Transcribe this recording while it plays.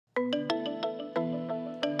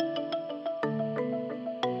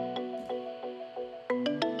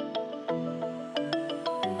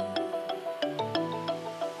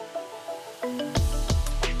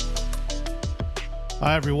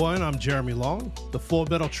Hi, everyone. I'm Jeremy Long, the Full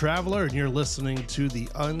Metal Traveler, and you're listening to the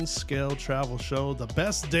Unscaled Travel Show, the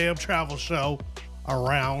best damn travel show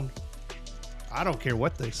around. I don't care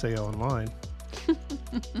what they say online.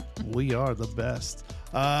 We are the best.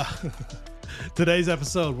 Today's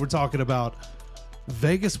episode, we're talking about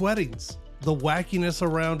Vegas weddings, the wackiness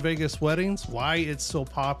around Vegas weddings, why it's so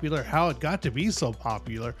popular, how it got to be so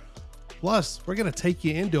popular. Plus, we're going to take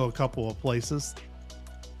you into a couple of places.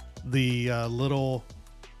 The little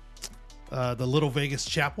Vegas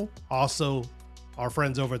Chapel. Also, our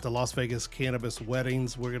friends over at the Las Vegas Cannabis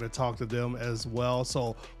Weddings. We're going to talk to them as well.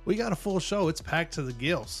 So we got a full show. It's packed to the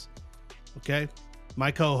gills. Okay.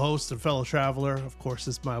 My co-host and fellow traveler, of course,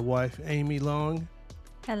 is my wife, Amy Long.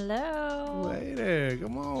 Hello. Hey there.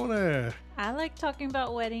 Come on there. I like talking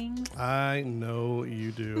about weddings. I know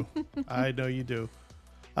you do. I know you do.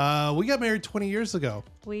 We got married 20 years ago.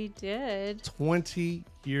 We did. 20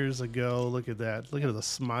 years ago. Look at that. Look at the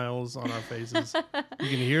smiles on our faces. You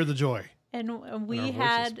can hear the joy. And we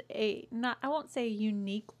had I won't say a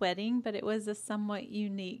unique wedding, but it was a somewhat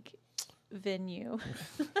unique venue.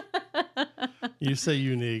 You say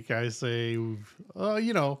unique. I say,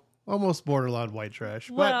 almost borderline white trash.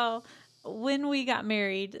 Well, when we got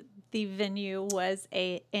married, the venue was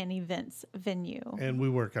an events venue. And we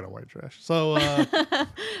were kind of white trash. So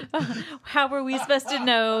how were we supposed to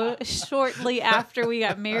know shortly after we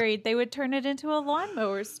got married they would turn it into a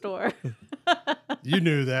lawnmower store? You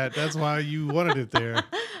knew that. That's why you wanted it there.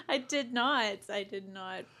 I did not,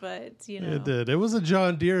 but It did. It was a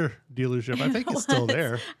John Deere dealership. I think it's still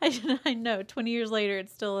there. I know. 20 years later,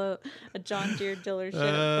 it's still a John Deere dealership,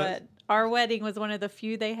 but our wedding was one of the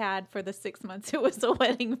few they had for the 6 months it was a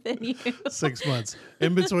wedding venue. 6 months.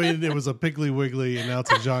 In between, it was a Piggly Wiggly, and now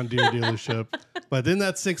it's a John Deere dealership. But in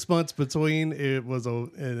that 6 months between, it was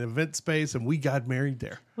an event space, and we got married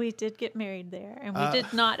there. We did get married there, and we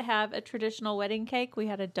did not have a traditional wedding cake. We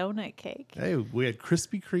had a donut cake. Hey, we had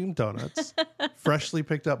Krispy Kreme donuts, freshly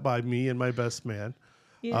picked up by me and my best man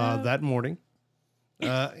that morning.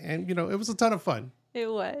 And, it was a ton of fun.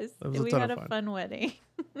 It was. We had a fun wedding.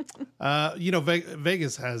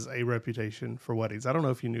 Vegas has a reputation for weddings. I don't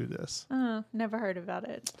know if you knew this. Never heard about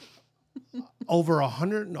it. Over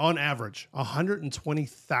on average,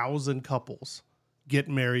 120,000 couples get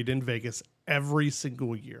married in Vegas every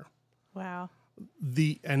single year. Wow.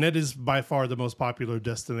 And it is by far the most popular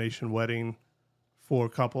destination wedding for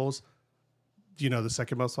couples. Do you know the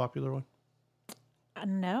second most popular one?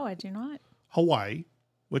 No, I do not. Hawaii.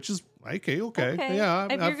 Which is okay. Yeah.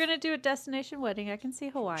 If you're going to do a destination wedding, I can see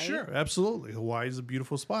Hawaii. Sure, absolutely. Hawaii is a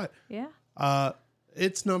beautiful spot. Yeah.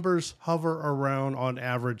 Its numbers hover around on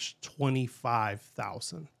average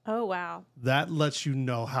 25,000. Oh, wow. That lets you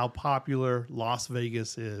know how popular Las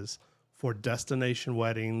Vegas is for destination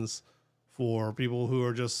weddings, for people who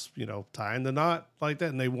are just, tying the knot like that,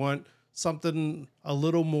 and they want something a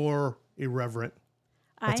little more irreverent.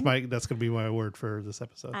 That's going to be my word for this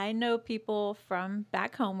episode. I know people from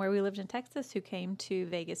back home where we lived in Texas who came to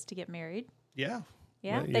Vegas to get married. Yeah.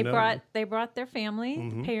 Yeah, they brought their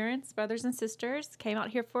family, parents, brothers and sisters, came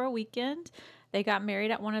out here for a weekend. They got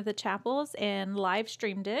married at one of the chapels and live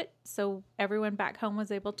streamed it, so everyone back home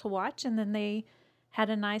was able to watch. And then they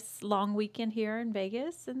had a nice long weekend here in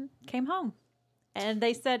Vegas and came home. And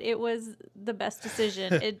they said it was the best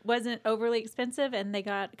decision. It wasn't overly expensive, and they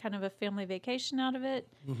got kind of a family vacation out of it.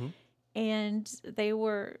 Mm-hmm. And they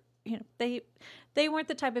were, they weren't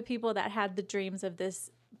the type of people that had the dreams of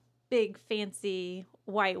this big, fancy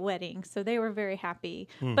white wedding. So they were very happy.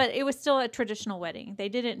 But it was still a traditional wedding. They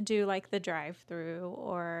didn't do like the drive-through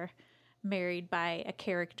or married by a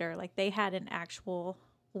character. Like they had an actual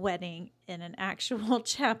wedding in an actual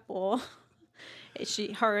chapel.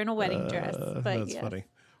 Her in a wedding dress. But that's funny.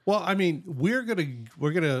 Well, I mean, we're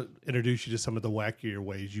gonna introduce you to some of the wackier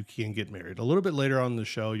ways you can get married. A little bit later on in the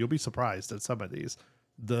show, you'll be surprised at some of these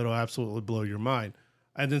that'll absolutely blow your mind,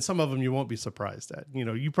 and then some of them you won't be surprised at.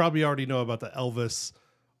 You probably already know about the Elvis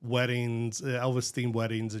weddings, Elvis themed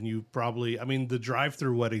weddings, and the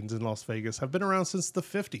drive-through weddings in Las Vegas have been around since the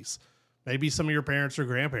 50s. Maybe some of your parents or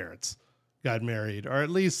grandparents got married, or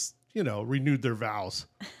at least renewed their vows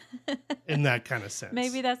in that kind of sense.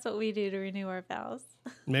 Maybe that's what we do to renew our vows.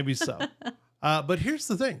 Maybe so. But here's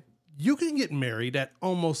the thing. You can get married at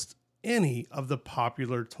almost any of the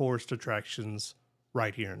popular tourist attractions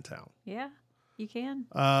right here in town. Yeah, you can.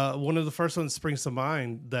 One of the first ones that springs to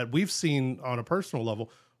mind that we've seen on a personal level,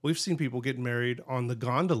 we've seen people get married on the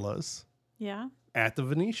gondolas. Yeah. At the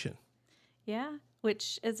Venetian. Yeah,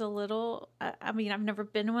 which is a little, I've never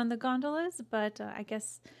been on the gondolas, but I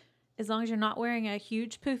guess As long as you're not wearing a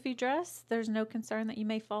huge poofy dress, there's no concern that you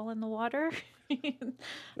may fall in the water.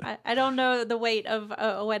 I don't know the weight of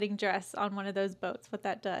a wedding dress on one of those boats, what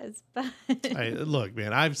that does. But Hey, look,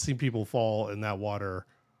 man, I've seen people fall in that water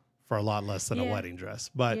for a lot less than a wedding dress.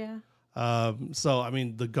 But so, I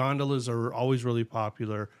mean, the gondolas are always really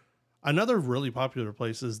popular. Another really popular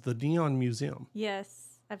place is the Neon Museum. Yes.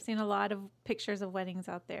 I've seen a lot of pictures of weddings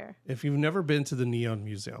out there. If you've never been to the Neon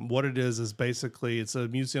Museum, what it is basically it's a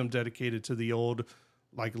museum dedicated to the old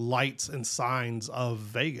like lights and signs of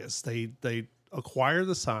Vegas. They acquire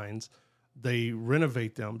the signs, they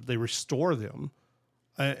renovate them, they restore them,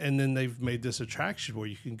 and then they've made this attraction where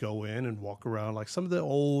you can go in and walk around like some of the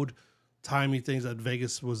old timey things that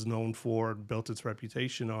Vegas was known for and built its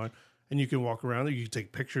reputation on. And you can walk around there. You can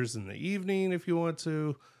take pictures in the evening if you want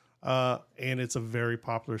to. And it's a very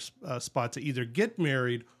popular spot to either get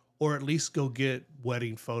married or at least go get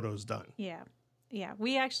wedding photos done. Yeah. Yeah.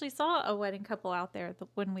 We actually saw a wedding couple out there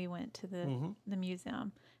when we went to the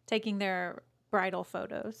museum taking their bridal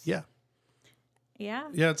photos. Yeah. Yeah.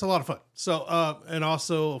 Yeah, it's a lot of fun. So, and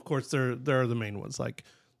also, of course, there are the main ones like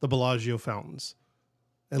the Bellagio fountains.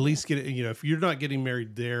 At least get it, if you're not getting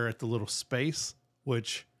married there at the little space,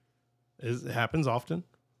 which happens often,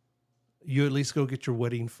 you at least go get your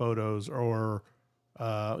wedding photos or,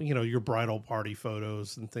 your bridal party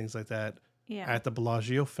photos and things like that at the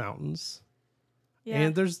Bellagio fountains. Yeah.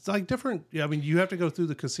 And there's like different, you have to go through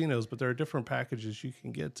the casinos, but there are different packages you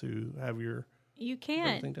can get to have your. You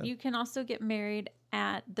can. You can also get married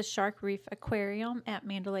at the Shark Reef Aquarium at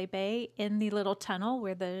Mandalay Bay in the little tunnel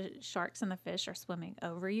where the sharks and the fish are swimming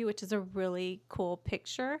over you, which is a really cool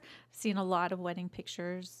picture. I've seen a lot of wedding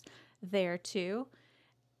pictures there too.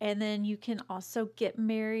 And then you can also get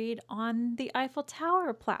married on the Eiffel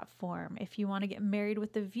Tower platform if you want to get married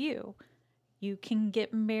with a view. You can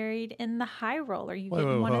get married in the high roller. You get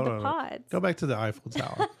in one of the pods. Go back to the Eiffel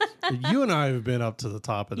Tower. You and I have been up to the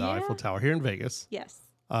top of the Eiffel Tower here in Vegas. Yes.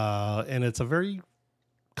 And it's a very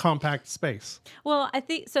compact space. Well, I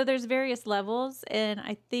think so. There's various levels, and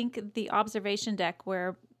I think the observation deck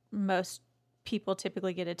where most people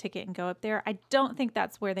typically get a ticket and go up there, I don't think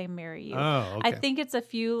that's where they marry you. Oh, okay. I think it's a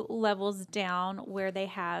few levels down where they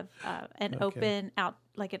have an open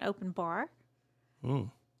bar.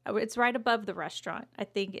 Mm. It's right above the restaurant, I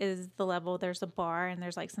think, is the level. There's a bar and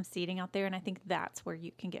there's like some seating out there. And I think that's where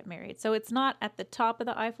you can get married. So it's not at the top of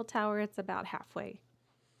the Eiffel Tower. It's about halfway.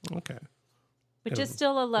 Okay. Which is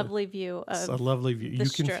still a lovely view of. It's a lovely view. You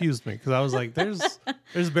strip. Confused me because I was like, there's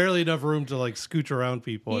barely enough room to like scooch around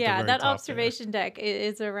people. Yeah, at the very that top observation deck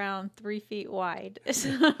is around 3 feet wide.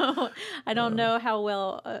 So I don't know how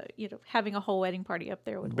well, having a whole wedding party up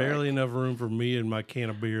there would barely work. enough room for me and my can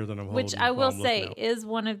of beer that I'm holding. Which I will say is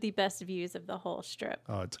one of the best views of the whole strip.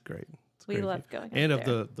 Oh, it's great. We love going and up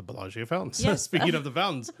of the Bellagio fountains. Yes. Speaking of the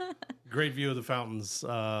fountains, great view of the fountains.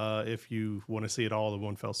 If you want to see it all in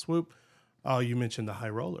one fell swoop. Oh, you mentioned the high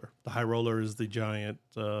roller. The high roller is the giant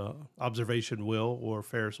observation wheel or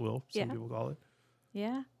Ferris wheel, some people call it.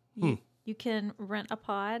 Yeah. You can rent a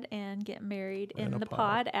pod and get married in the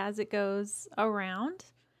pod as it goes around.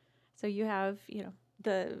 So you have,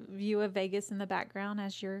 the view of Vegas in the background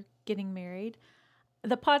as you're getting married.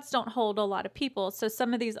 The pods don't hold a lot of people, so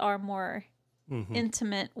some of these are more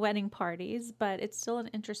intimate wedding parties, but it's still an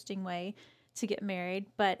interesting way to get married.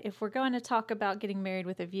 But if we're going to talk about getting married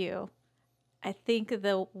with a view, I think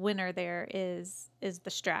the winner there is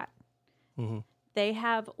the Strat. Mm-hmm. They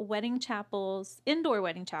have wedding chapels, indoor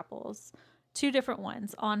wedding chapels, 2 different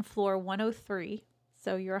ones on floor 103.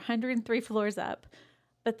 So you're 103 floors up.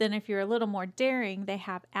 But then if you're a little more daring, they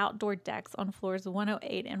have outdoor decks on floors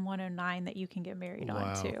 108 and 109 that you can get married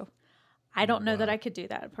on too. I don't know that I could do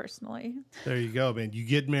that personally. There you go, man. You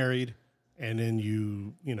get married and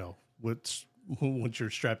then once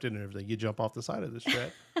you're strapped in and everything, you jump off the side of the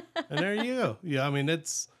strap and there you go. Yeah.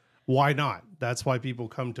 Why not? That's why people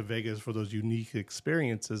come to Vegas for those unique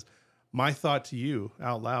experiences. My thought to you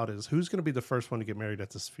out loud is who's going to be the first one to get married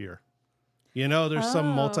at the Sphere? There's some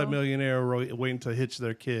multimillionaire waiting to hitch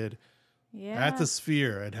their kid at the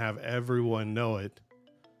Sphere and have everyone know it.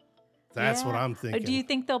 That's what I'm thinking. Do you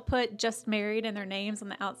think they'll put just married in their names on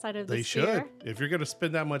the outside of the Sphere? They should. If you're going to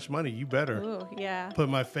spend that much money, you better. Ooh, yeah. Put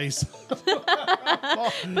my face.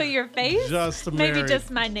 Put your face? Just Maybe married.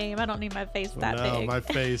 just my name. I don't need my face that big. No, my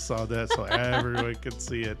face on that so everyone can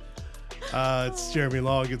see it. It's Jeremy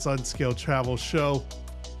Long. It's Unscaled Travel Show.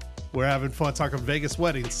 We're having fun talking Vegas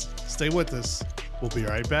weddings. Stay with us. We'll be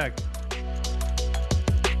right back.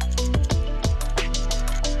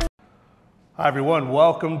 Hi, everyone.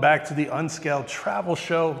 Welcome back to the Unscaled Travel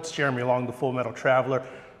Show. It's Jeremy Long, the Full Metal Traveler.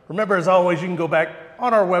 Remember, as always, you can go back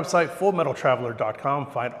on our website, fullmetaltraveler.com,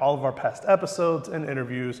 find all of our past episodes and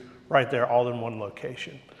interviews right there, all in one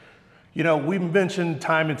location. You know, we've mentioned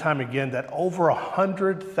time and time again that over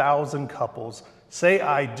 100,000 couples say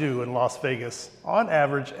I do in Las Vegas on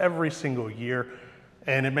average every single year,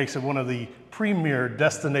 and it makes it one of the premier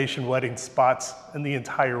destination wedding spots in the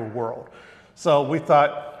entire world. So we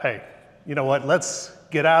thought, hey, you know what, let's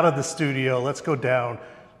get out of the studio, let's go down,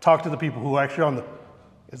 talk to the people who are actually on the,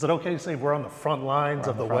 is it okay to say we're on the front lines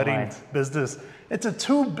of the wedding business? It's a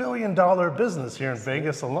 $2 billion business here in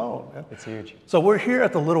Vegas alone. Man. It's huge. So we're here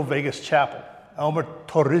at the Little Vegas Chapel, Elmer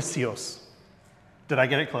Torricios. Did I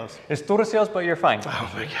get it close? It's Turcios, but you're fine.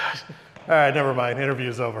 Oh my gosh. All right, never mind.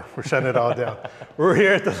 Interview's over. We're shutting it all down. We're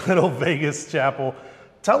here at the Little Vegas Chapel.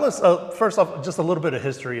 Tell us, first off, just a little bit of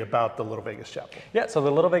history about the Little Vegas Chapel. Yeah, so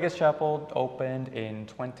the Little Vegas Chapel opened in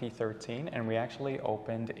 2013, and we actually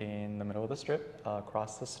opened in the middle of the Strip,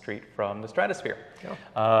 across the street from the Stratosphere.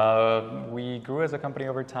 Yeah. We grew as a company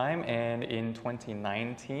over time, and in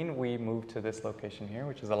 2019, we moved to this location here,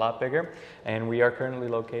 which is a lot bigger, and we are currently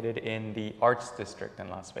located in the Arts District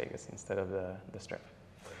in Las Vegas instead of the Strip.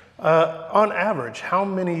 On average, how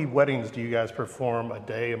many weddings do you guys perform a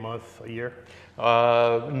day, a month, a year?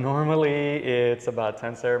 Normally, it's about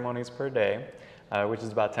 10 ceremonies per day, which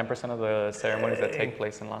is about 10% of the ceremonies that take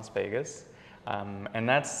place in Las Vegas. And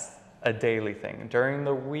that's a daily thing. During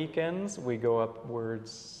the weekends, we go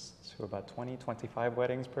upwards to about 20, 25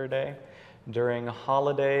 weddings per day. During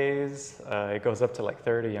holidays, it goes up to like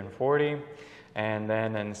 30 and 40. And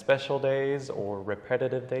then in special days or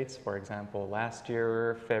repetitive dates, for example, last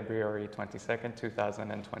year, February 22nd,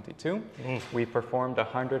 2022, we performed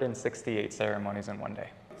 168 ceremonies in one day.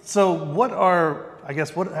 So what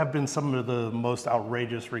have been some of the most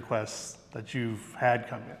outrageous requests that you've had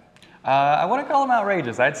come in? I wouldn't call them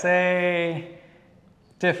outrageous. I'd say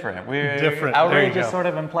different. Different. Outrageous sort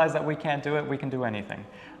of implies that we can't do it. We can do anything.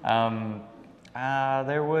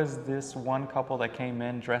 There was this one couple that came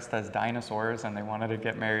in dressed as dinosaurs, and they wanted to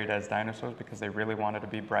get married as dinosaurs because they really wanted to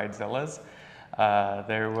be bridezillas.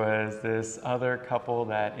 There was this other couple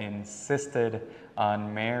that insisted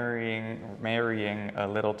on marrying a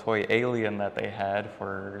little toy alien that they had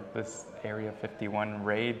for this Area 51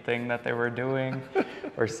 raid thing that they were doing,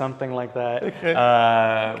 or something like that.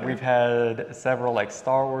 Okay. We've had several like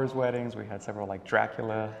Star Wars weddings. We had several like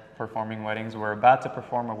Dracula performing weddings. We're about to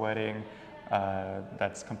perform a wedding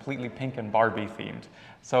that's completely pink and Barbie themed.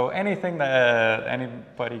 So anything that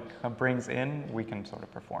anybody brings in, we can sort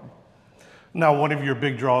of perform. Now, one of your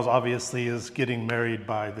big draws, obviously, is getting married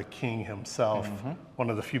by the king himself. Mm-hmm. One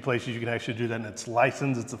of the few places you can actually do that, and it's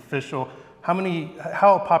licensed, it's official.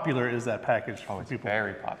 How popular is that package for people?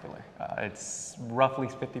 Very popular. It's roughly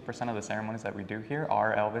 50% of the ceremonies that we do here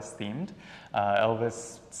are Elvis themed.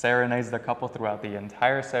 Elvis serenades the couple throughout the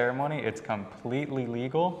entire ceremony. It's completely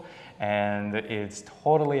legal, and it's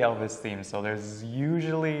totally Elvis themed. So there's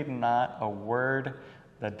usually not a word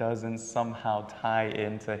that doesn't somehow tie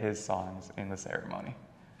into his songs in the ceremony.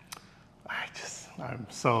 I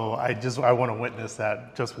want to witness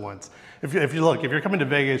that just once. If you're coming to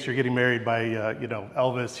Vegas, you're getting married by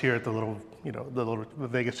Elvis here at the little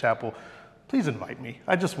Vegas Chapel, please invite me.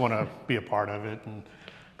 I just want to be a part of it and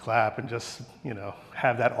clap and just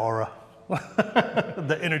have that aura,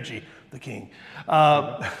 the energy, the king.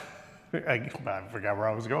 I forgot where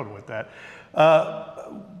I was going with that.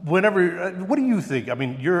 What do you think? I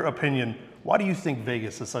mean, your opinion. Why do you think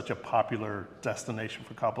Vegas is such a popular destination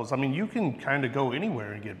for couples? I mean, you can kind of go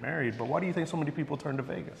anywhere and get married, but why do you think so many people turn to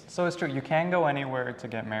Vegas? So it's true. You can go anywhere to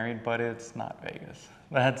get married, but it's not Vegas.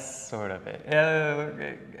 That's sort of it.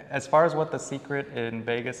 As far as what the secret in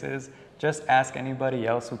Vegas is, just ask anybody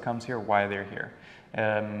else who comes here why they're here.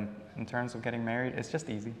 In terms of getting married, it's just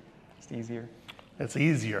easy. It's easier. It's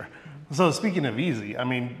easier. So speaking of easy, I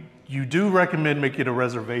mean, you do recommend making a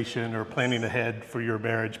reservation or planning ahead for your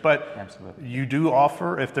marriage, but absolutely, you do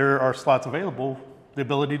offer, if there are slots available, the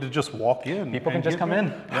ability to just walk in. People can just come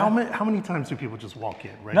in. How many times do people just walk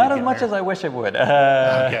in? Not as much as I wish it would.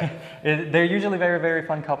 Okay. They're usually very, very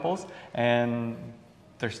fun couples, and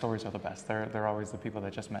their stories are the best. They're always the people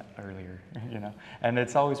that just met earlier, and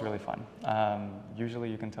it's always really fun. Usually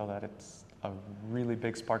you can tell that it's a really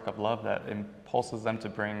big spark of love that impulses them to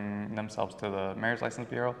bring themselves to the Marriage License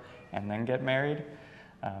Bureau and then get married.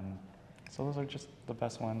 So those are just the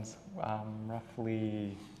best ones.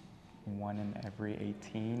 Roughly 1 in every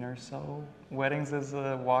 18 or so weddings is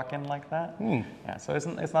a walk-in like that. Yeah, so it's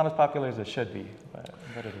not as popular as it should be, but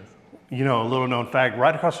it is. A little known fact,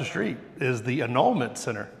 right across the street is the Annulment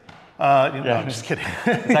Center. No, I'm just kidding.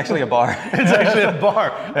 It's actually a bar. It's actually a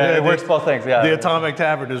bar. It works both things, yeah. The Atomic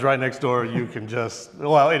Tavern is right next door. You can just,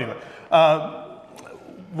 well, anyway.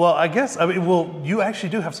 Well, I guess, you actually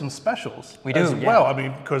do have some specials. We do, as well. I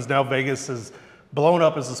mean, because now Vegas is blown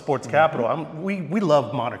up as the sports capital. We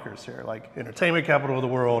love monikers here, like entertainment capital of the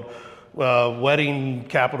world, wedding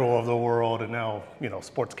capital of the world, and now,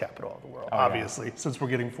 sports capital of the world, obviously, since we're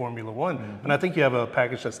getting Formula One. And I think you have a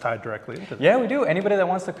package that's tied directly into that. Yeah, we do. Anybody that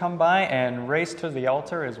wants to come by and race to the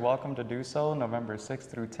altar is welcome to do so November 6th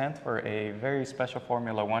through 10th for a very special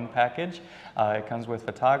Formula One package. It comes with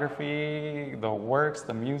photography, the works,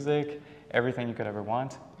 the music, everything you could ever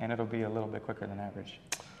want, and it'll be a little bit quicker than average.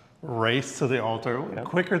 Race to the altar,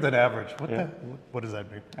 quicker than average. What does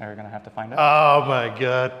that mean? We're going to have to find out. Oh my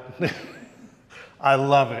God. I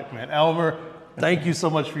love it, man. Elmer, thank you so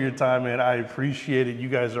much for your time, man. I appreciate it. You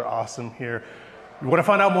guys are awesome here. You want to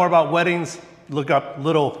find out more about weddings? Look up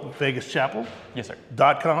littlevegaschapel.com, Yes, sir.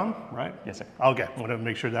 right? Yes, sir. Okay, I want to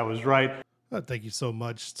make sure that was right. Thank you so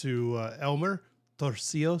much to Elmer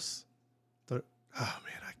Torcios. Oh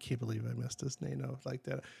man, I can't believe I messed his name up like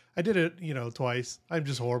that. I did it, twice. I'm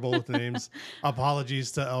just horrible with names.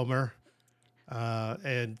 Apologies to Elmer.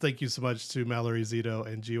 And thank you so much to Mallory Zito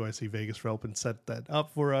and GYC Vegas for helping set that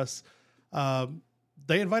up for us.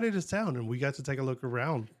 They invited us down and we got to take a look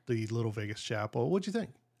around the Little Vegas Chapel. What'd you think?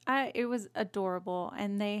 It was adorable.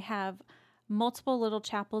 And they have multiple little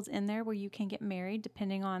chapels in there where you can get married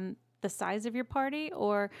depending on the size of your party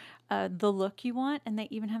or the look you want. And they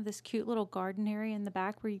even have this cute little garden area in the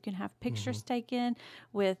back where you can have pictures taken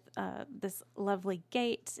with this lovely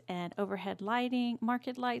gate and overhead lighting,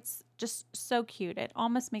 market lights, just so cute. It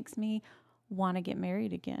almost makes me want to get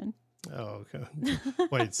married again. Oh, okay.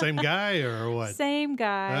 Wait, same guy or what? Same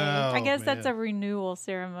guy. Oh, I guess man. that's a renewal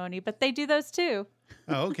ceremony, but they do those too.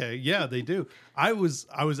 Oh, okay. Yeah, they do. I was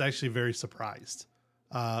actually very surprised.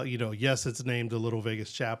 Yes, it's named the Little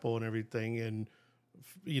Vegas Chapel and everything. And,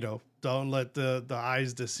 don't let the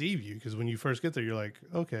eyes deceive you. Because when you first get there, you're like,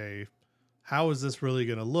 okay, how is this really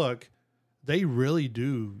going to look? They really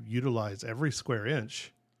do utilize every square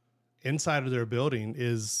inch. Inside of their building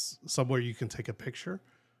is somewhere you can take a picture.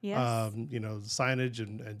 Yes. Signage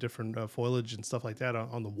and different foliage and stuff like that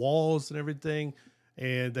on the walls and everything.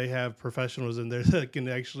 And they have professionals in there that can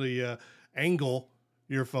actually angle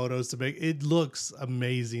your photos to make it looks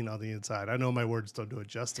amazing on the inside. I know my words don't do it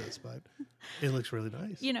justice, but it looks really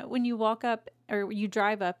nice. When you walk up or you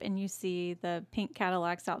drive up and you see the pink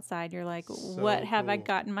Cadillacs outside, you're like, what have I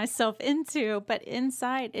gotten myself into? But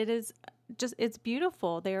inside it's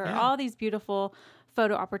beautiful. There are all these beautiful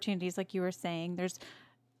photo opportunities. Like you were saying, there's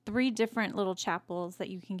 3 different little chapels that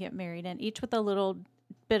you can get married in, each with a little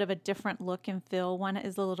bit of a different look and feel. One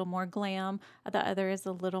is a little more glam, the other is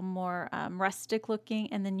a little more rustic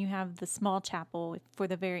looking, and then you have the small chapel for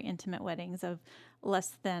the very intimate weddings of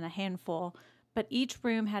less than a handful. But each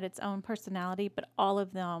room had its own personality, but all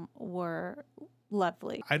of them were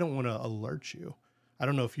lovely. I don't want to alert you. I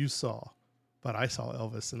don't know if you saw, but I saw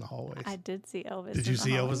Elvis in the hallways. I did see Elvis. Did you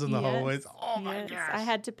see Elvis in the hallways? Oh my gosh. I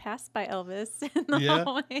had to pass by Elvis in the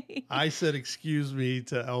hallway. I said, "Excuse me"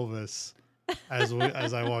 to Elvis as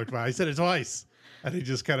I walked by. I said it twice. And he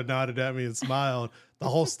just kind of nodded at me and smiled. The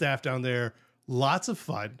whole staff down there, lots of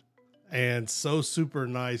fun and so super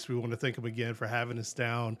nice. We want to thank him again for having us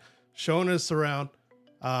down, showing us around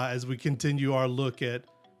as we continue our look at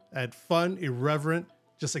fun, irreverent,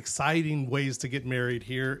 just exciting ways to get married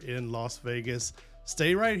here in Las Vegas.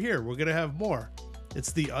 Stay right here. We're going to have more.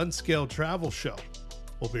 It's the Unscaled Travel Show.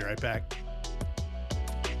 We'll be right back.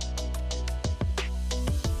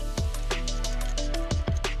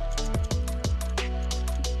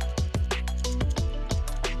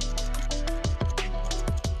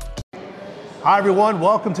 Hi, everyone.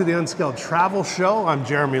 Welcome to the Unscaled Travel Show. I'm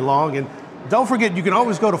Jeremy Long. And don't forget, you can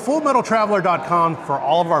always go to fullmetaltraveler.com for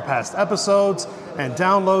all of our past episodes and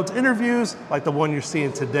downloads, interviews like the one you're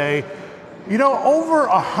seeing today. Over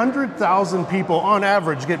 100,000 people on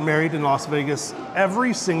average get married in Las Vegas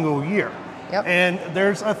every single year. Yep. And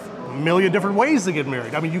there's a million different ways to get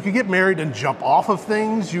married. I mean, you can get married and jump off of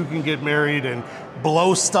things. You can get married and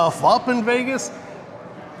blow stuff up in Vegas.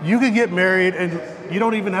 You can get married and you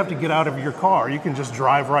don't even have to get out of your car. You can just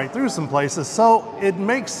drive right through some places. So it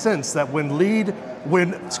makes sense that when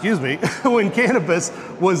cannabis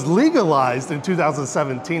was legalized in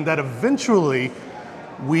 2017, that eventually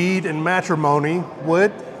weed and matrimony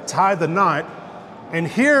would tie the knot. And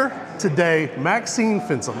here today, Maxine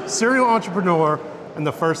Finsom, serial entrepreneur and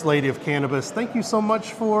the First Lady of Cannabis. Thank you so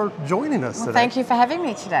much for joining us today. Thank you for having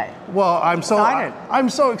me today. Well, I'm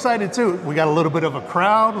so excited too. We got a little bit of a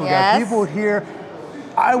crowd. We got people here.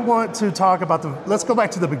 I want to talk about let's go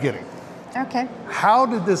back to the beginning. Okay. How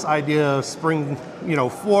did this idea spring,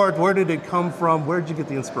 forward? Where did it come from? Where did you get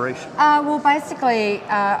the inspiration? Well, basically,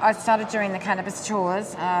 I started doing the cannabis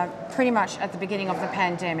tours pretty much at the beginning of the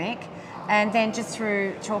pandemic. And then just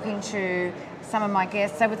through talking to some of my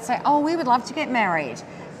guests, they would say, oh, we would love to get married.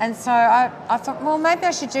 And so I thought, well, maybe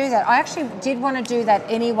I should do that. I actually did want to do that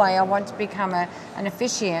anyway. I wanted to become an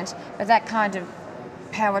officiant, but that kind of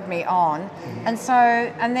powered me on.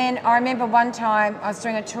 And then I remember one time I was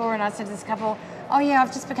doing a tour and I said to this couple, oh yeah,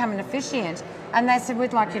 I've just become an officiant. And they said,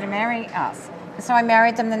 we'd like you to marry us. And so I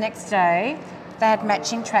married them the next day. They had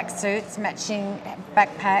matching tracksuits, matching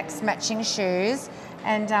backpacks, matching shoes.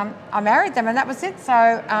 And I married them and that was it. So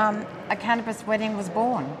a cannabis wedding was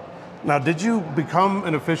born. Now, did you become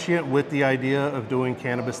an officiant with the idea of doing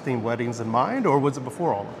cannabis-themed weddings in mind, or was it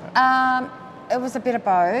before all of that? It was a bit of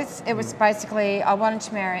both. It was basically, I wanted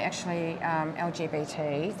to marry actually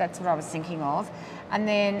LGBT. That's what I was thinking of. And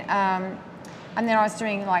then I was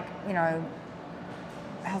doing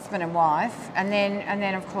husband and wife. And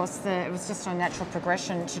then of course it was just a natural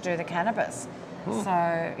progression to do the cannabis. So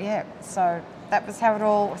that was how it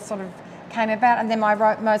all sort of came about. And then my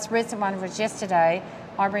most recent one was yesterday.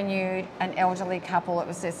 I renewed an elderly couple. It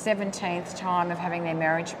was their 17th time of having their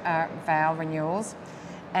marriage vow renewals.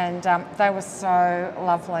 And they were so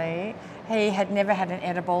lovely. He had never had an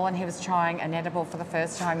edible and he was trying an edible for the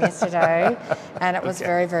first time yesterday. And it was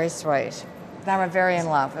very, very sweet. They were very in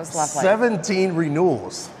love. It was lovely. 17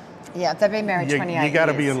 renewals. Yeah, they've been married 28 years. You got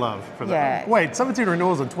to be in love for that. Yeah. Wait, 17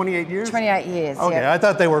 renewals in 28 years? 28 years, Okay, yep. I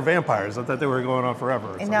thought they were vampires. I thought they were going on forever.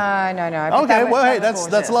 Or something. No. Okay, well, hey,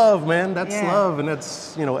 that's love, man. That's Yeah. love, and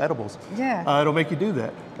that's, edibles. Yeah. It'll make you do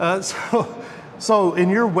that. So in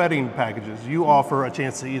your wedding packages, you offer a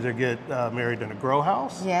chance to either get married in a grow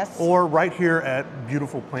house, yes, or right here at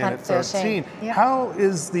beautiful Planet 13. Yep.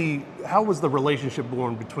 How was the relationship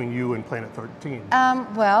born between you and Planet 13?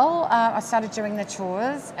 I started doing the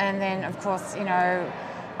tours, and then of course,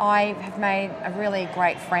 I have made a really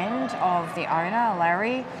great friend of the owner,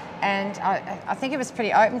 Larry, and I think he was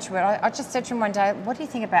pretty open to it. I just said to him one day, what do you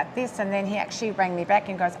think about this? And then he actually rang me back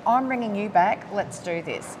and goes, I'm ringing you back, let's do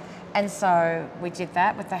this. And so we did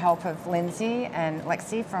that with the help of Lindsay and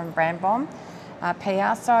Lexi from Brand Bomb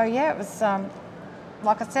PR. So yeah, it was,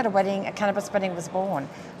 like I said, a cannabis wedding was born.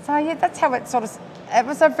 So yeah, that's how it it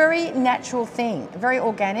was a very natural thing, very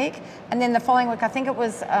organic. And then the following week, I think it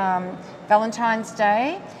was Valentine's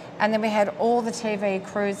Day, and then we had all the TV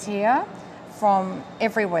crews here from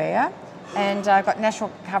everywhere, and got national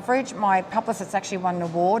coverage. My publicist actually won an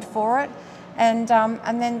award for it, and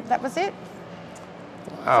then that was it.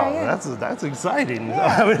 Wow, So, yeah. that's exciting.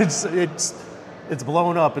 Yeah. I mean, it's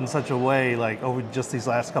blown up in such a way, like over just these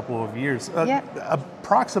last couple of years. Yeah.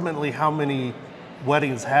 Approximately how many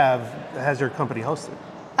weddings has your company hosted?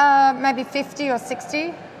 Maybe 50 or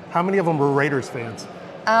 60. How many of them were Raiders fans?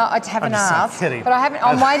 I haven't I'm asked, kidding. but I haven't.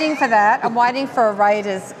 I'm waiting for that. I'm waiting for a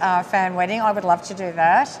Raiders fan wedding. I would love to do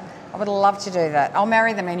that. I'll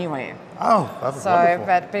marry them anywhere. Oh, that's wonderful.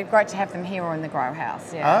 But it'd be great to have them here or in the grow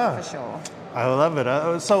house. Yeah, for sure. I love it.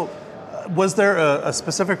 Was there a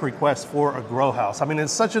specific request for a grow house? I mean,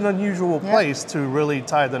 it's such an unusual place to really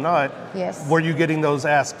tie the knot. Yes. Were you getting those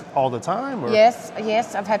asked all the time? Or? Yes.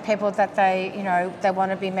 I've had people that they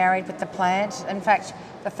want to be married with the plant. In fact,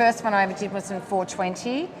 the first one I ever did was in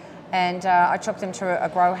 420, and I took them to a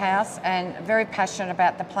grow house, and very passionate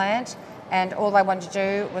about the plant, and all they wanted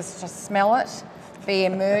to do was just smell it, be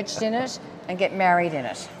immersed in it, and get married in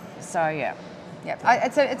it. So yeah. Yeah,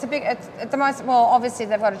 obviously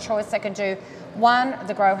they've got a choice. They can do one,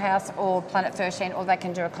 the grow house, or Planet 13, or they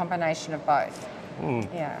can do a combination of both.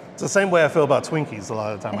 Yeah. It's the same way I feel about Twinkies a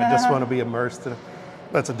lot of the time. I just want to be immersed in it.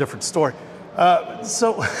 That's a different story.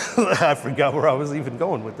 So I forgot where I was even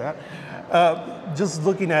going with that. Just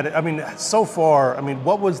looking at it, I mean, so far,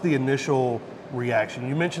 what was the initial reaction?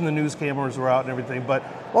 You mentioned the news cameras were out and everything, but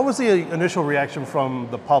what was the initial reaction from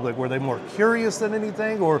the public? Were they more curious than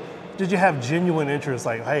anything, or did you have genuine interest,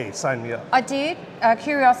 like, hey, sign me up? I did.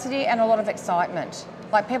 Curiosity and a lot of excitement.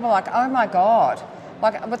 Like, people are like, oh my God.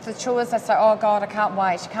 Like with the tours, they say, oh God, I can't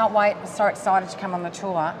wait. I'm so excited to come on the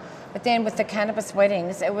tour. But then with the cannabis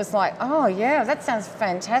weddings, it was like, oh yeah, that sounds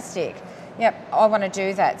fantastic. Yep, I want to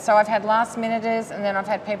do that. So I've had last minuters, and then I've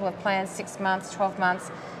had people have planned 6 months, 12 months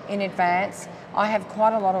in advance. I have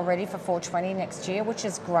quite a lot already for 420 next year, which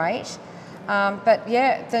is great. But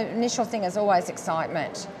yeah, the initial thing is always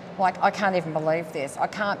excitement. Like, I can't even believe this. I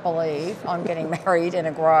can't believe I'm getting married in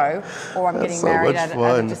a grow, or I'm getting married at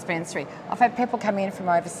a dispensary. I've had people come in from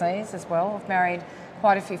overseas as well. I've married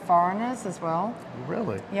quite a few foreigners as well.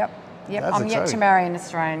 Really? Yep. Yep, That's I'm yet to exciting. marry an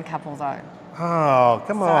Australian couple though. Oh,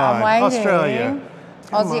 come So on. I'm waiting. Australia.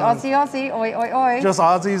 Come Aussie, on. Aussie, Aussie, oi, oi, oi. Just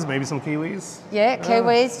Aussies, maybe some Kiwis. Yeah,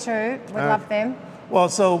 Kiwis too. We love them. Well,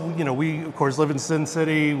 so, we, of course, live in Sin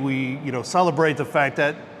City. We, celebrate the fact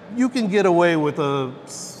that you can get away with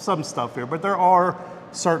some stuff here, but there are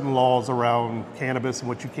certain laws around cannabis and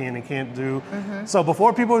what you can and can't do. So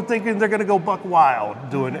before people are thinking they're going to go buck wild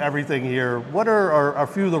doing everything here, what are a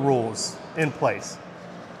few of the rules in place?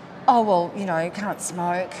 Oh well, you can't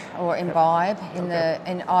smoke or imbibe in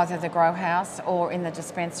either the grow house or in the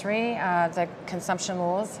dispensary. The consumption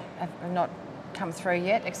laws have not come through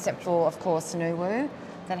yet, except for, of course, Nuwu,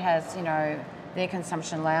 that has their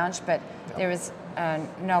consumption lounge, but there is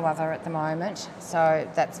no other at the moment. So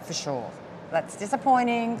that's for sure. That's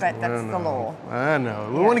disappointing, but that's the law. I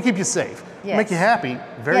know. We want to keep you safe. Yes. Make you happy,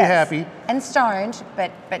 very happy. And stoned,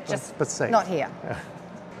 but just but safe. not here.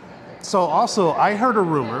 So also, I heard a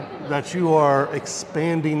rumor that you are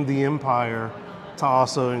expanding the empire to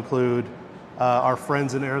also include our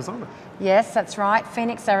friends in Arizona. Yes, that's right.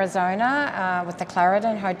 Phoenix, Arizona, with the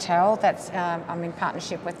Clarendon Hotel. I'm in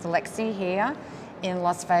partnership with the Lexi here in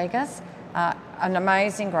Las Vegas. An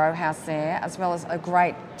amazing grow house there, as well as a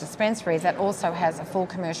great dispensary that also has a full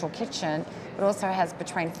commercial kitchen. It also has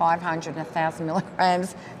between 500 and 1,000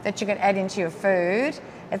 milligrams that you can add into your food.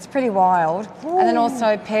 It's pretty wild. Ooh. And then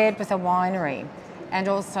also paired with a winery and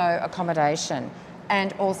also accommodation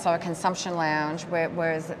and also a consumption lounge where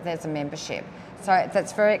there's a membership. So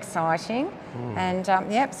that's very exciting. And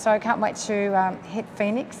so I can't wait to hit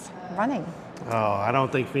Phoenix running. Oh, I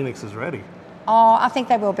don't think Phoenix is ready. Oh, I think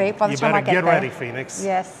they will be by the time I get there. You better get ready, Phoenix.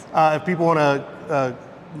 Yes. If people want to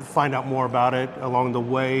find out more about it along the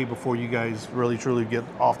way before you guys really truly get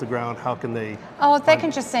off the ground, how can they? Oh, they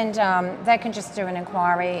can just send. They can just do an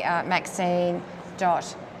inquiry.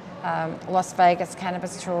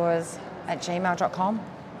 Maxine.LasVegasCannabisTours@gmail.com,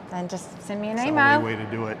 and just send me an email. That's the only way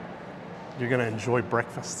to do it. You're gonna enjoy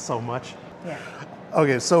breakfast so much. Yeah.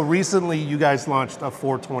 Okay, so recently you guys launched a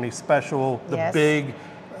 420 special. The Yes. big.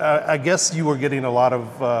 I guess you were getting a lot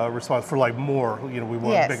of response for more. We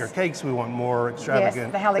want bigger cakes. We want more extravagant.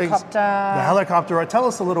 Yes, the helicopter. Things. The helicopter. Tell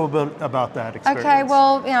us a little bit about that experience. Okay,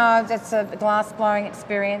 well, that's a glass blowing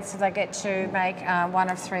experience. So they get to make one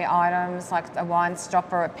of three items, like a wine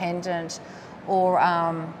stopper, a pendant, or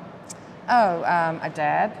a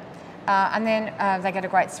dab. And then they get a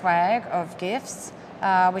great swag of gifts.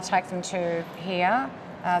 We take them to here.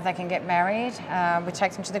 They can get married. We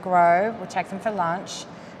take them to the Grow. We take them for lunch.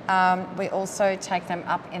 We also take them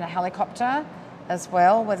up in a helicopter as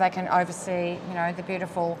well, where they can oversee, the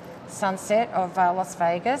beautiful sunset of Las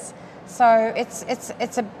Vegas. So it's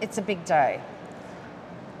a big day.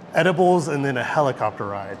 Edibles and then a helicopter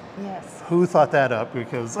ride. Yes. Who thought that up?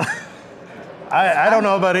 Because I don't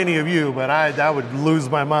know about any of you, but that would lose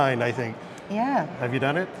my mind, I think. Yeah. Have you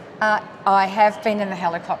done it? I have been in the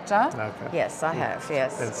helicopter. Okay. Yes, I have.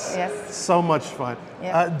 Yes. It's so much fun.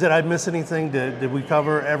 Yep. Did I miss anything? Did we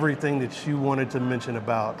cover everything that you wanted to mention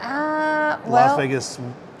about Las Well, Vegas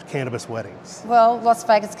cannabis weddings? Well,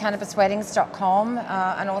 LasVegasCannabisWeddings.com,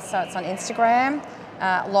 and also it's on Instagram,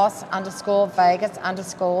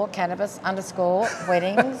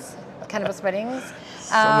 Los_Vegas_Cannabis_Weddings, Cannabis Weddings.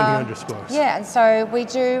 So many underscores. Yeah, and so we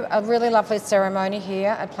do a really lovely ceremony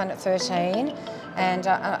here at Planet 13, and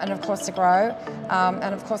of course the Grow,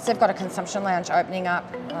 and of course they've got a consumption lounge opening up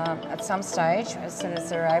at some stage as soon as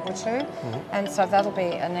they're able to, and so that'll be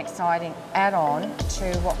an exciting add-on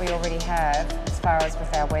to what we already have as far as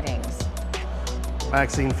with our weddings.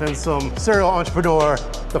 Maxine Finsom, serial entrepreneur,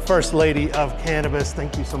 the first lady of cannabis.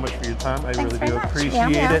 Thank you so much for your time. I really do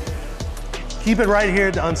appreciate it. Keep it right here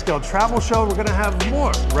at the Unscaled Travel Show. We're going to have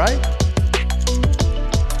more, right?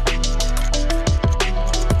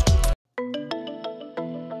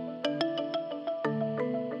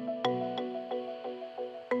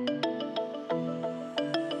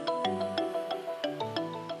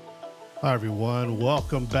 Hi, everyone.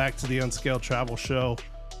 Welcome back to the Unscaled Travel Show.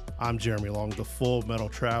 I'm Jeremy Long, the Full Metal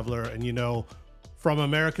Traveler. And from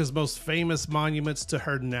America's most famous monuments to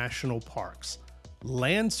her national parks,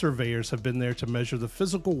 land surveyors have been there to measure the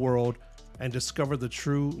physical world and discover the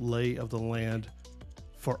true lay of the land.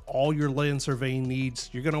 For all your land surveying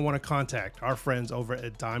needs, you're going to want to contact our friends over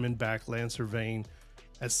at Diamondback Land Surveying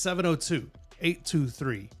at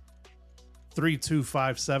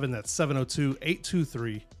 702-823-3257. That's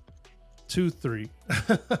 702-823-23.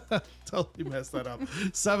 Totally messed that up.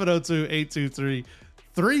 702-823-3257.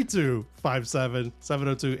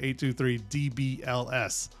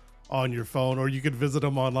 702-823-DBLS on your phone, or you can visit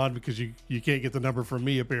them online because you can't get the number from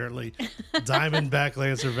me apparently.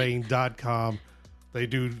 Diamondbacklandsurveying.com. They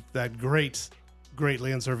do that great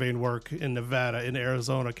land surveying work in Nevada, in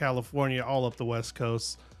Arizona, California, all up the West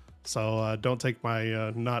Coast. So don't take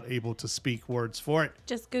my not able to speak words for it.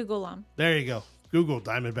 Just Google them. There you go. Google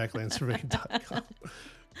diamondbacklandsurveying.com.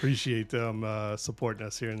 Appreciate them supporting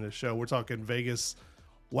us here in this show. We're talking Vegas,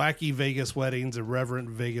 wacky Vegas weddings, irreverent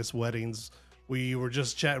Vegas weddings. We were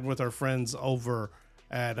just chatting with our friends over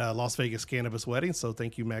at Las Vegas Cannabis Wedding. So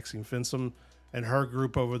thank you, Maxine Finsom and her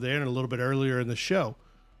group over there. And a little bit earlier in the show,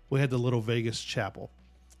 we had the Little Vegas Chapel.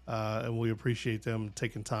 And we appreciate them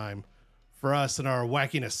taking time for us and our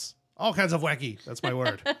wackiness. All kinds of wacky. That's my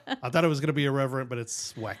word. I thought it was going to be irreverent, but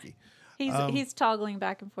it's wacky. He's toggling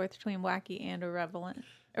back and forth between wacky and irreverent.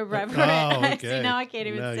 Oh, okay. See, now I can't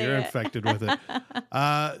even say you're it. infected with it.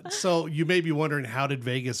 So you may be wondering, how did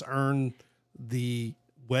Vegas earn the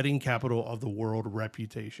wedding capital of the world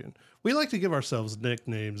reputation? We like to give ourselves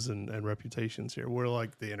nicknames and reputations here. We're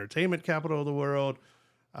like the entertainment capital of the world.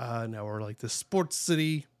 Now we're like the sports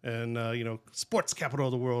city and, sports capital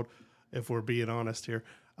of the world, if we're being honest here.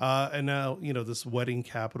 And now, this wedding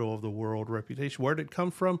capital of the world reputation. Where did it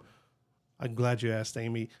come from? I'm glad you asked,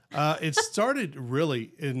 Amy. It started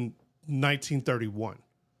really in 1931.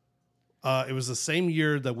 It was the same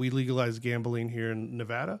year that we legalized gambling here in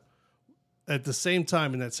Nevada. At the same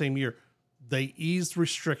time, in that same year, they eased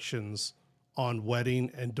restrictions on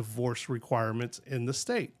wedding and divorce requirements in the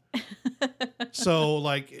state. So,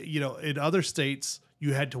 in other states,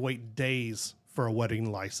 you had to wait days for a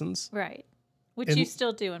wedding license. Right. Which you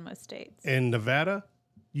still do in most states. In Nevada,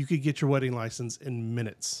 you could get your wedding license in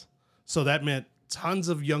minutes. So that meant tons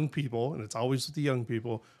of young people, and it's always with the young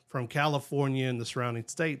people, from California and the surrounding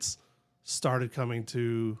states started coming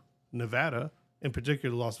to Nevada, in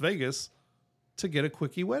particular Las Vegas, to get a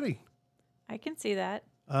quickie wedding. I can see that.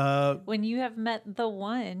 When you have met the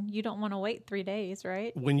one, you don't want to wait 3 days,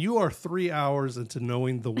 right? When you are 3 hours into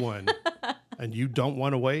knowing the one and you don't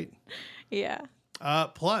want to wait. Yeah.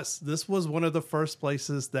 Plus, this was one of the first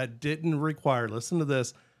places that didn't require, listen to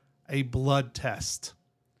this, a blood test.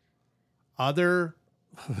 Other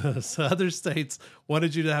states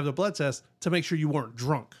wanted you to have the blood test to make sure you weren't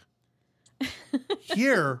drunk.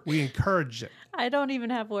 Here, we encourage it. I don't even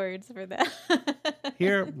have words for that.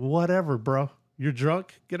 Here, whatever, bro. You're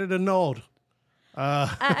drunk, get it annulled.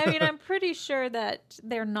 I'm pretty sure that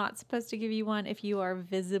they're not supposed to give you one if you are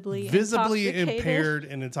visibly impaired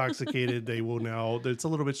and intoxicated. They will now. It's a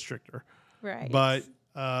little bit stricter, right? But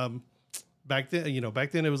back then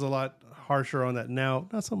it was a lot harsher on that. Now,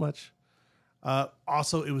 not so much.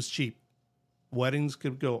 Also, it was cheap. Weddings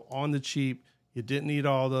could go on the cheap. You didn't need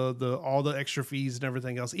all the extra fees and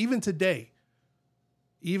everything else. Even today,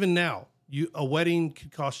 even now, a wedding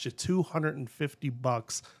could cost you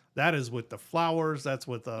 $250. That is with the flowers. That's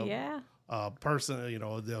with a person,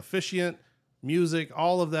 the officiant, music,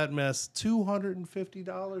 all of that mess.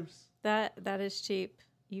 $250. That is cheap.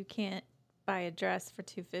 You can't buy a dress for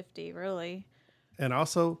 $250, really. And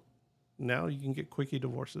also, now you can get quickie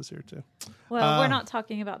divorces here too. Well, we're not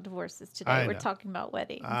talking about divorces today. We're talking about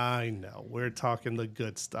weddings. I know. We're talking the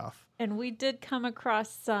good stuff. And we did come across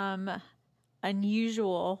some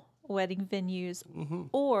unusual wedding venues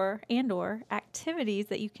or activities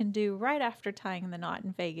that you can do right after tying the knot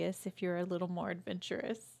in Vegas if you're a little more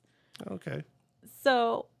adventurous. Okay.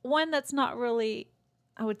 So one that's not really,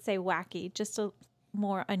 I would say, wacky, just a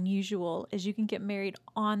more unusual, is you can get married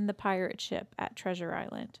on the pirate ship at Treasure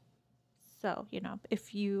Island. So,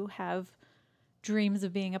 if you have dreams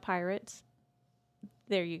of being a pirate,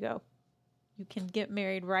 there you go. You can get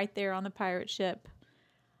married right there on the pirate ship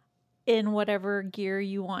in whatever gear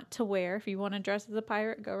you want to wear. If you want to dress as a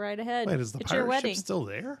pirate, go right ahead. Wait, is the it's your pirate wedding. ship still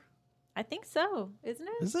there? I think so, isn't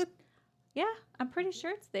it? Is it? Yeah, I'm pretty sure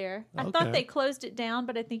it's there. I Okay. thought they closed it down,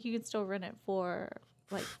 but I think you can still rent it for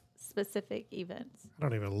specific events. I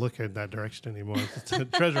don't even look in that direction anymore.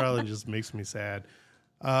 Treasure Island just makes me sad.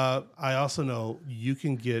 I also know you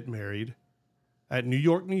can get married at New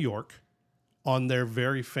York, on their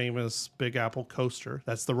very famous Big Apple coaster.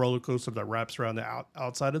 That's the roller coaster that wraps around the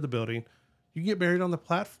outside of the building. You can get married on the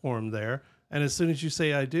platform there. And as soon as you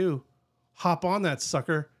say, I do, hop on that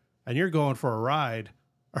sucker and you're going for a ride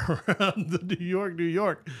around the New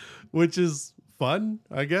York, which is fun,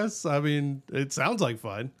 I guess. I mean, it sounds like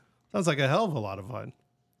fun. Sounds like a hell of a lot of fun.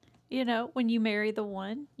 When you marry the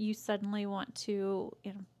one, you suddenly want to,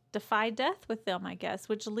 defy death with them, I guess,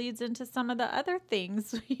 which leads into some of the other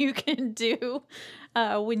things you can do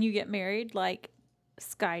when you get married, like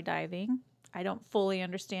skydiving. I don't fully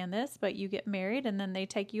understand this, but you get married and then they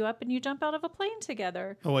take you up and you jump out of a plane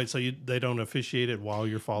together. Oh, wait, so they don't officiate it while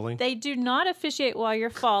you're falling? They do not officiate while you're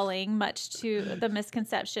falling, much to the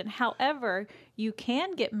misconception. However, You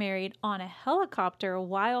can get married on a helicopter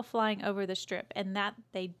while flying over the strip, and that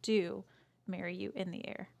they do marry you in the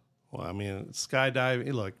air. Well, I mean,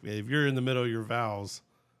 skydiving, look, if you're in the middle of your vows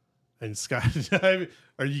and skydiving,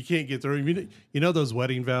 or you can't get through, you know those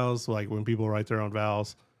wedding vows, like when people write their own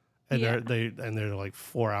vows, and they're like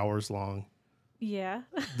 4 hours long. Yeah.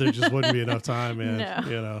 There just wouldn't be enough time, man. No.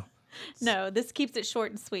 You know. No, this keeps it short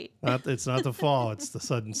and sweet. It's not the fall, it's the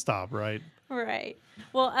sudden stop, right? Right.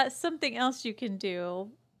 Well, something else you can do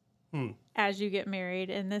as you get married,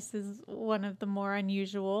 and this is one of the more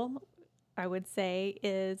unusual, I would say,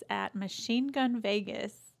 is at Machine Gun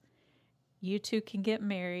Vegas. You two can get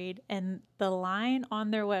married, and the line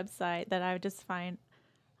on their website that I just find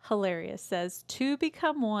hilarious says, "To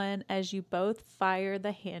become one as you both fire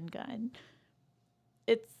the handgun."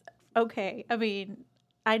 It's okay. I mean,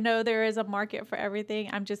 I know there is a market for everything.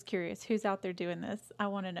 I'm just curious. Who's out there doing this? I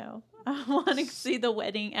want to know. I want to see the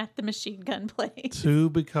wedding at the machine gun place. To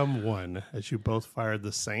become one as you both fired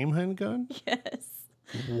the same handgun? Yes.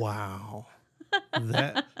 Wow.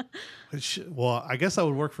 Well, I guess that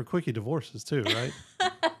would work for quickie divorces too, right?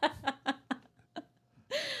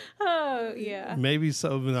 Oh, yeah. Maybe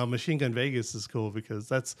so. Now, Machine Gun Vegas is cool because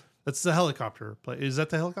that's the helicopter play. Is that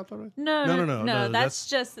the helicopter play? No. This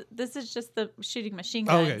is just the shooting machine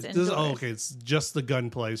guns. Okay. It's just the gun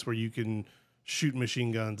place where you can shoot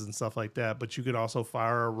machine guns and stuff like that, but you could also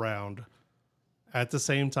fire a round at the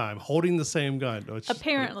same time, holding the same gun.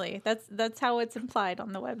 Apparently, that's how it's implied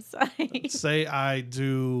on the website. Say I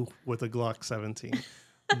do with a Glock 17.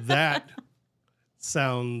 That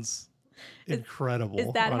sounds incredible.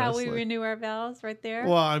 Is that honestly. how we renew our vows right there?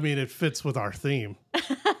 Well, I mean, it fits with our theme.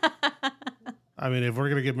 I mean, if we're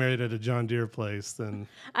going to get married at a John Deere place, then...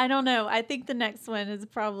 I don't know. I think the next one is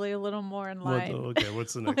probably a little more in line.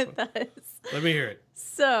 What's the next with one? Us. Let me hear it.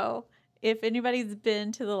 So, if anybody's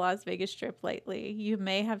been to the Las Vegas Strip lately, you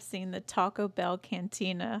may have seen the Taco Bell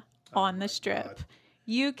Cantina on the Strip. God.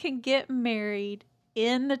 You can get married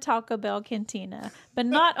in the Taco Bell Cantina, but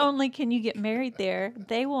not only can you get married there,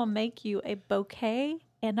 they will make you a bouquet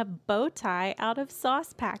and a bow tie out of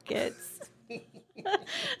sauce packets.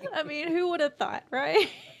 I mean, who would have thought, right?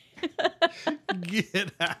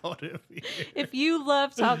 Get out of here. If you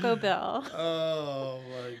love Taco Bell. Oh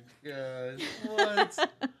my gosh.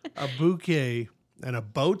 What? A bouquet and a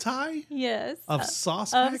bow tie? Yes. Of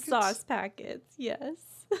sauce packets? Of sauce packets, yes.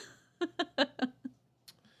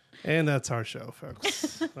 And that's our show,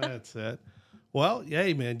 folks. That's it. Well,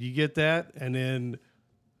 yay, man. You get that, and then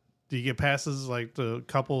do you get passes like the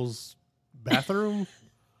couple's bathroom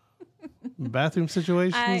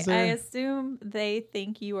situations there? I assume they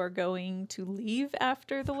think you are going to leave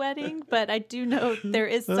after the wedding, but I do know there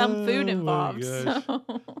is some food involved. So.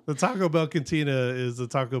 The Taco Bell Cantina is the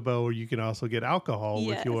Taco Bell where you can also get alcohol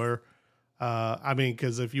with your... I mean,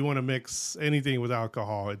 because if you want to mix anything with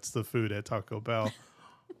alcohol, it's the food at Taco Bell.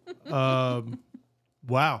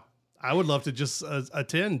 Wow. I would love to just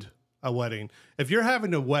attend a wedding. If you're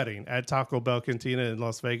having a wedding at Taco Bell Cantina in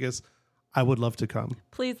Las Vegas, I would love to come.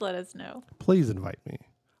 Please let us know. Please invite me.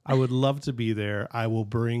 I would love to be there. I will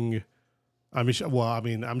bring, I'm sure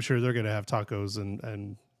they're going to have tacos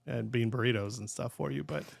and bean burritos and stuff for you,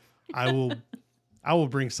 but I will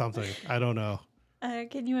bring something. I don't know.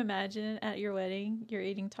 Can you imagine at your wedding, you're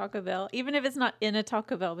eating Taco Bell, even if it's not in a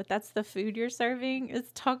Taco Bell, but that's the food you're serving?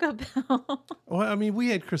 It's Taco Bell. Well, I mean, we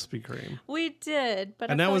had Krispy Kreme. We did,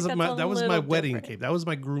 but and that was my wedding different. cake. That was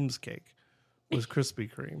my groom's cake. Was Krispy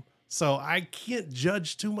Kreme. So I can't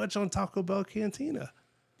judge too much on Taco Bell Cantina.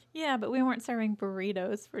 Yeah, but we weren't serving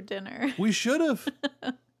burritos for dinner. We should have.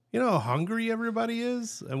 You know how hungry everybody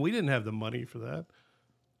is, and we didn't have the money for that.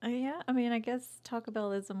 Yeah, I mean, I guess Taco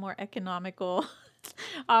Bell is a more economical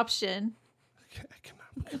option.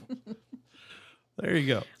 Economical. There you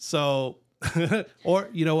go. So, or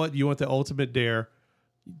you know what? You want the ultimate dare?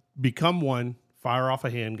 Become one, fire off a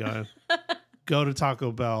handgun, go to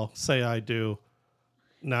Taco Bell, say I do,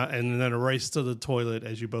 and then a race to the toilet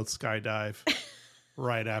as you both skydive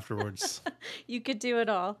right afterwards. You could do it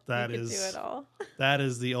all. That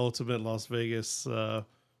is the ultimate Las Vegas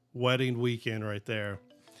wedding weekend right there.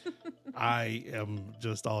 I am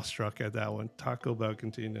just awestruck at that one. Taco Bell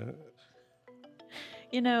Cantina.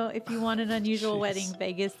 You know, if you want an unusual wedding,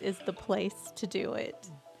 Vegas is the place to do it.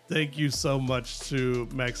 Thank you so much to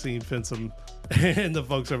Maxine Fensom and the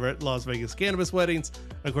folks over at Las Vegas Cannabis Weddings.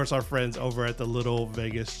 And of course, our friends over at the Little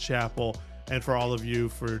Vegas Chapel. And for all of you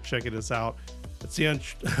for checking us out. It's the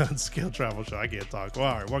Unscaled Travel Show. I can't talk. Well,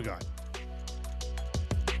 all right, we're gone.